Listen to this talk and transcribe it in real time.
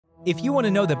If you want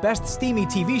to know the best Steamy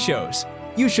TV shows,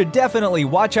 you should definitely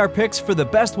watch our picks for the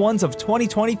best ones of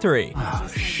 2023. Oh,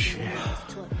 shit.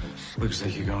 Looks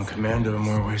like you're going commando in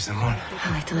more ways than one. I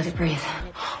like to let it breathe.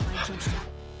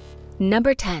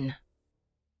 Number 10.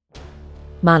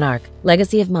 Monarch,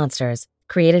 Legacy of Monsters,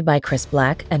 created by Chris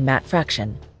Black and Matt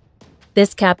Fraction.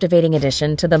 This captivating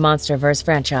addition to the MonsterVerse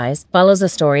franchise follows a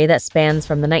story that spans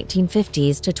from the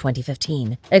 1950s to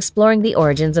 2015, exploring the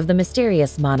origins of the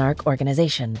mysterious Monarch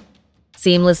organization.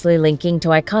 Seamlessly linking to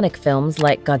iconic films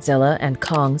like Godzilla and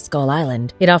Kong Skull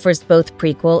Island, it offers both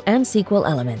prequel and sequel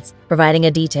elements, providing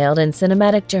a detailed and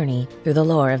cinematic journey through the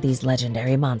lore of these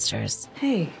legendary monsters.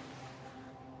 Hey.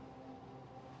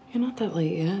 You're not that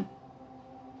late yet.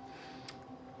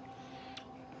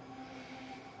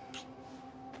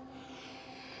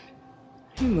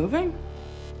 Are you moving?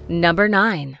 Number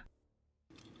 9.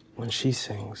 When she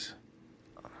sings,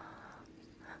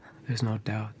 there's no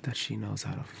doubt that she knows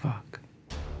how to fuck.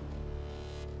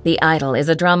 The Idol is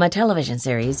a drama television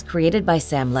series created by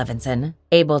Sam Levinson,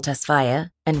 Abel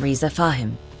Tesfaye, and Riza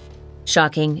Fahim.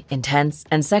 Shocking, intense,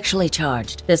 and sexually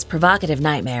charged, this provocative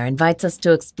nightmare invites us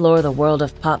to explore the world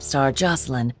of pop star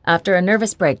Jocelyn after a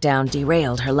nervous breakdown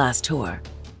derailed her last tour.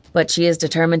 But she is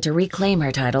determined to reclaim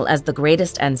her title as the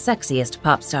greatest and sexiest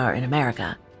pop star in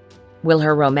America. Will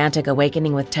her romantic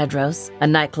awakening with Tedros, a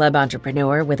nightclub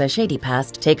entrepreneur with a shady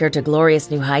past, take her to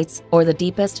glorious new heights or the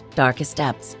deepest, darkest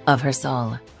depths of her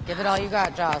soul? Give it all you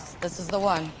got, Joss. This is the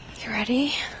one. You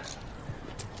ready?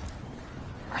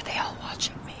 Are they all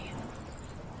watching me?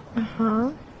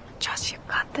 Uh-huh. Joss, you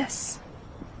got this.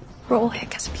 Roll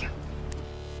because of you.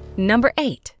 Number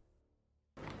 8.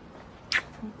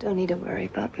 Don't need to worry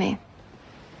about me.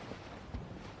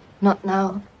 Not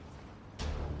now.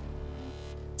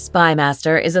 Spy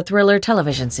Master is a thriller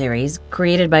television series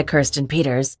created by Kirsten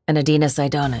Peters and Adina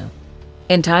Saidonu.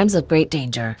 In times of great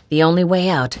danger, the only way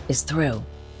out is through.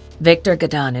 Victor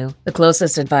Gadanu, the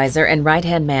closest advisor and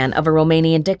right-hand man of a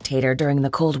Romanian dictator during the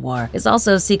Cold War, is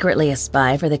also secretly a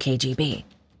spy for the KGB.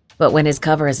 But when his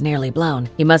cover is nearly blown,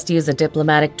 he must use a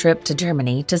diplomatic trip to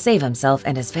Germany to save himself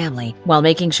and his family, while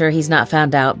making sure he's not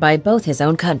found out by both his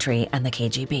own country and the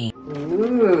KGB.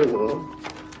 Ooh.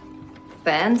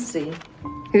 Fancy.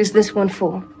 Who's this one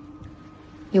for?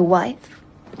 Your wife?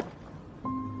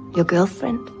 Your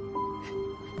girlfriend?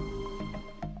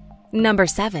 Number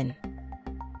 7.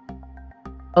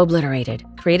 Obliterated,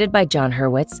 created by John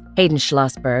Hurwitz, Hayden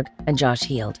Schlossberg, and Josh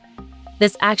Heald.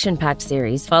 This action-packed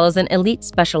series follows an elite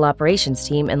special operations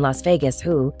team in Las Vegas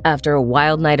who, after a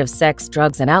wild night of sex,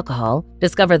 drugs, and alcohol,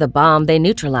 discover the bomb they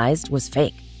neutralized was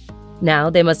fake. Now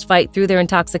they must fight through their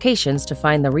intoxications to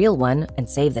find the real one and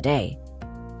save the day.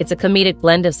 It's a comedic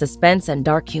blend of suspense and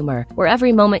dark humor, where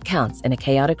every moment counts in a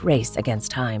chaotic race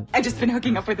against time. I've just been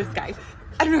hooking up with this guy.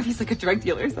 I don't know if he's like a drug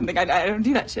dealer or something. I don't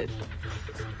do that shit.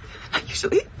 Not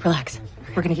usually. Relax.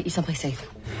 We're gonna get you someplace safe.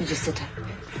 You just sit tight.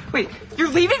 Wait, you're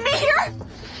leaving me here?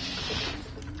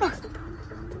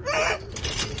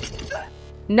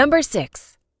 Number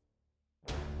 6.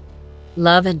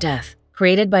 Love and Death,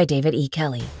 created by David E.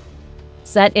 Kelly.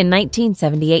 Set in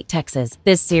 1978 Texas,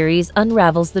 this series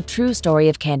unravels the true story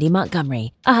of Candy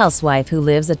Montgomery, a housewife who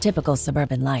lives a typical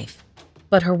suburban life.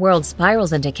 But her world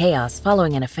spirals into chaos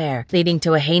following an affair, leading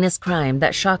to a heinous crime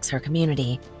that shocks her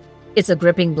community. It's a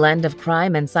gripping blend of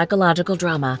crime and psychological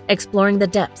drama, exploring the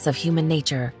depths of human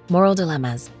nature, moral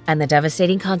dilemmas, and the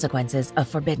devastating consequences of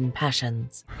forbidden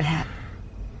passions. That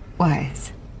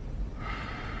was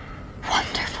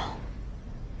wonderful.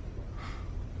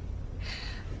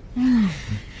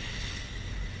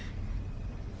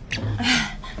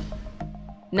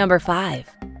 Number 5.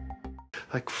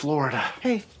 Like Florida.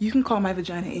 Hey, you can call my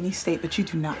vagina any state, but you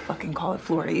do not fucking call it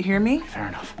Florida. You hear me? Fair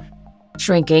enough.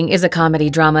 Shrinking is a comedy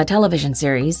drama television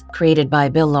series created by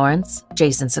Bill Lawrence,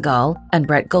 Jason Segel, and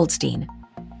Brett Goldstein.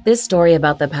 This story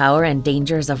about the power and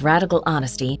dangers of radical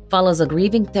honesty follows a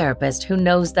grieving therapist who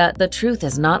knows that the truth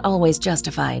is not always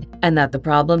justified and that the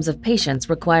problems of patients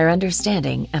require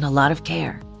understanding and a lot of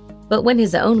care. But when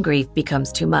his own grief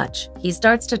becomes too much, he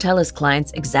starts to tell his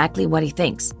clients exactly what he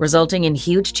thinks, resulting in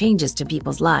huge changes to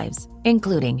people's lives,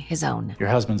 including his own. Your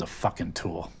husband's a fucking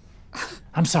tool.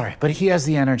 I'm sorry, but he has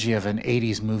the energy of an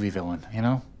 80s movie villain, you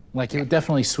know? Like, he would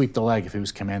definitely sweep the leg if he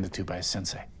was commanded to by his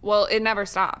sensei. Well, it never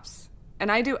stops.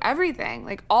 And I do everything.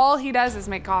 Like, all he does is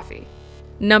make coffee.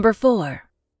 Number 4.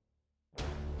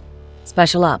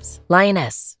 Special Ops,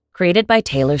 Lioness, created by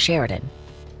Taylor Sheridan.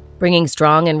 Bringing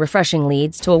strong and refreshing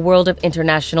leads to a world of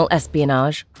international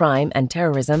espionage, crime, and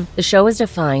terrorism, the show is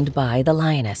defined by the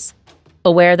Lioness.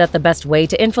 Aware that the best way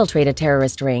to infiltrate a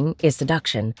terrorist ring is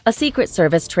seduction, a secret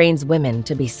service trains women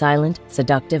to be silent,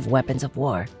 seductive weapons of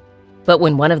war. But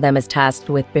when one of them is tasked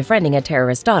with befriending a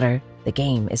terrorist daughter, the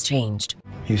game is changed.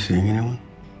 You seeing anyone?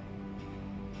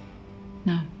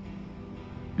 No,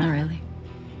 not really.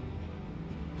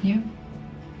 You?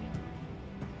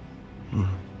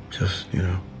 Just,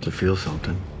 to feel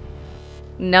something.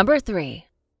 Number 3.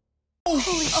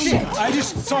 Shit! I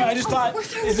just thought,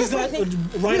 is this that?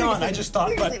 Right on, I just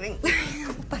thought, but...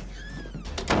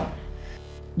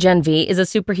 Gen V is a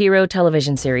superhero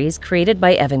television series created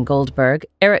by Evan Goldberg,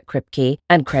 Eric Kripke,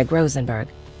 and Craig Rosenberg.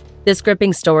 This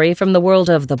gripping story from the world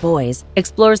of The Boys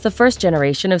explores the first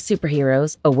generation of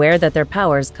superheroes aware that their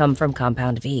powers come from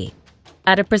Compound V.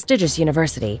 At a prestigious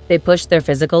university, they push their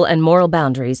physical and moral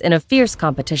boundaries in a fierce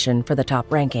competition for the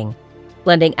top ranking.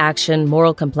 Blending action,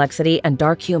 moral complexity, and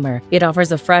dark humor, it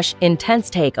offers a fresh, intense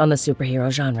take on the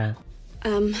superhero genre.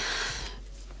 I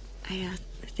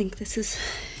think this is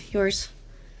yours.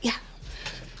 Yeah.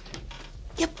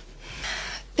 Yep.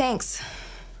 Thanks.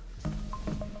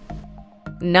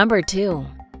 Number 2.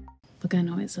 Look, I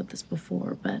know I said this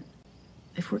before, but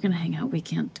if we're gonna hang out, we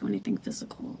can't do anything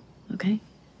physical, okay?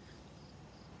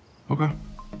 Okay.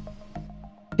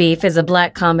 Beef is a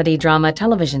black comedy drama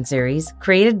television series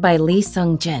created by Lee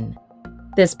Sung-jin.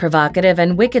 This provocative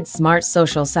and wicked smart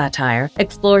social satire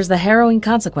explores the harrowing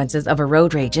consequences of a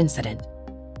road rage incident.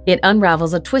 It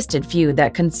unravels a twisted feud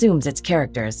that consumes its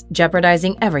characters,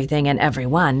 jeopardizing everything and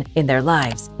everyone in their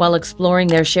lives while exploring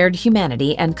their shared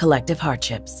humanity and collective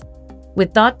hardships.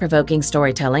 With thought-provoking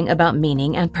storytelling about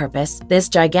meaning and purpose, this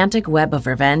gigantic web of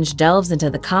revenge delves into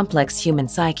the complex human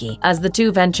psyche as the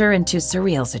two venture into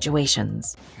surreal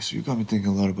situations. So you got me thinking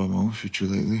a lot about my own future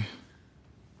lately.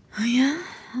 Oh yeah?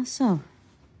 How so?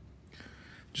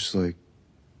 Just like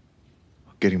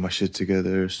getting my shit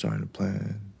together, starting to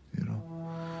plan,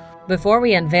 Before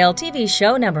we unveil TV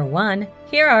show number 1,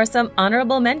 here are some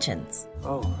honorable mentions.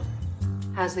 Oh.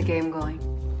 How's the game going?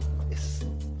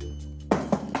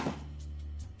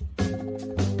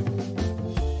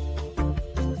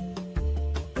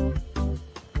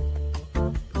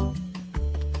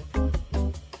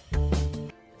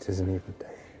 It isn't even day.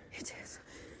 It is.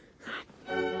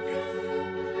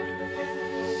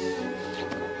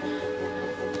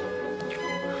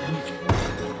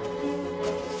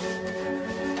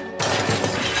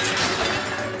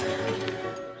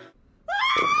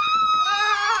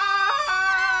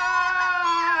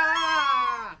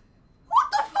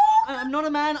 I'm not a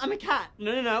man, I'm a cat.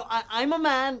 No. I'm a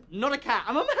man, not a cat.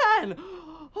 I'm a man.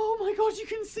 Oh my God, you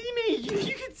can see me. You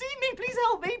can see me. Please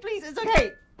help me, please. It's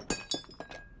okay.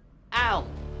 Ow.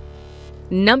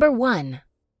 Number 1.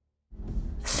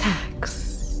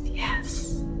 Sex,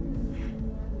 yes.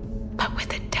 But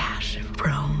with a dash of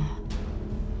Rome.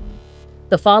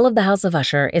 The Fall of the House of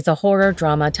Usher is a horror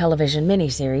drama television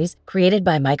miniseries created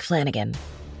by Mike Flanagan.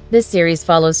 This series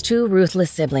follows two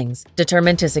ruthless siblings,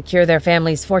 determined to secure their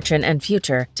family's fortune and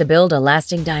future to build a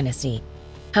lasting dynasty.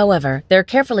 However, their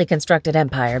carefully constructed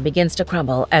empire begins to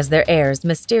crumble as their heirs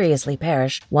mysteriously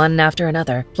perish one after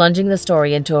another, plunging the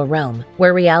story into a realm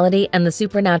where reality and the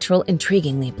supernatural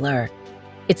intriguingly blur.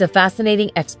 It's a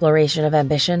fascinating exploration of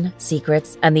ambition,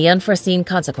 secrets, and the unforeseen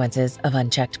consequences of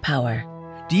unchecked power.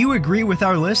 Do you agree with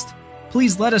our list?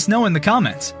 Please let us know in the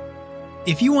comments.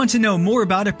 If you want to know more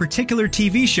about a particular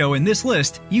TV show in this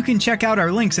list, you can check out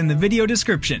our links in the video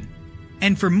description.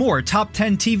 And for more top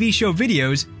 10 TV show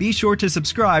videos, be sure to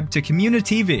subscribe to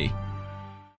communiTV.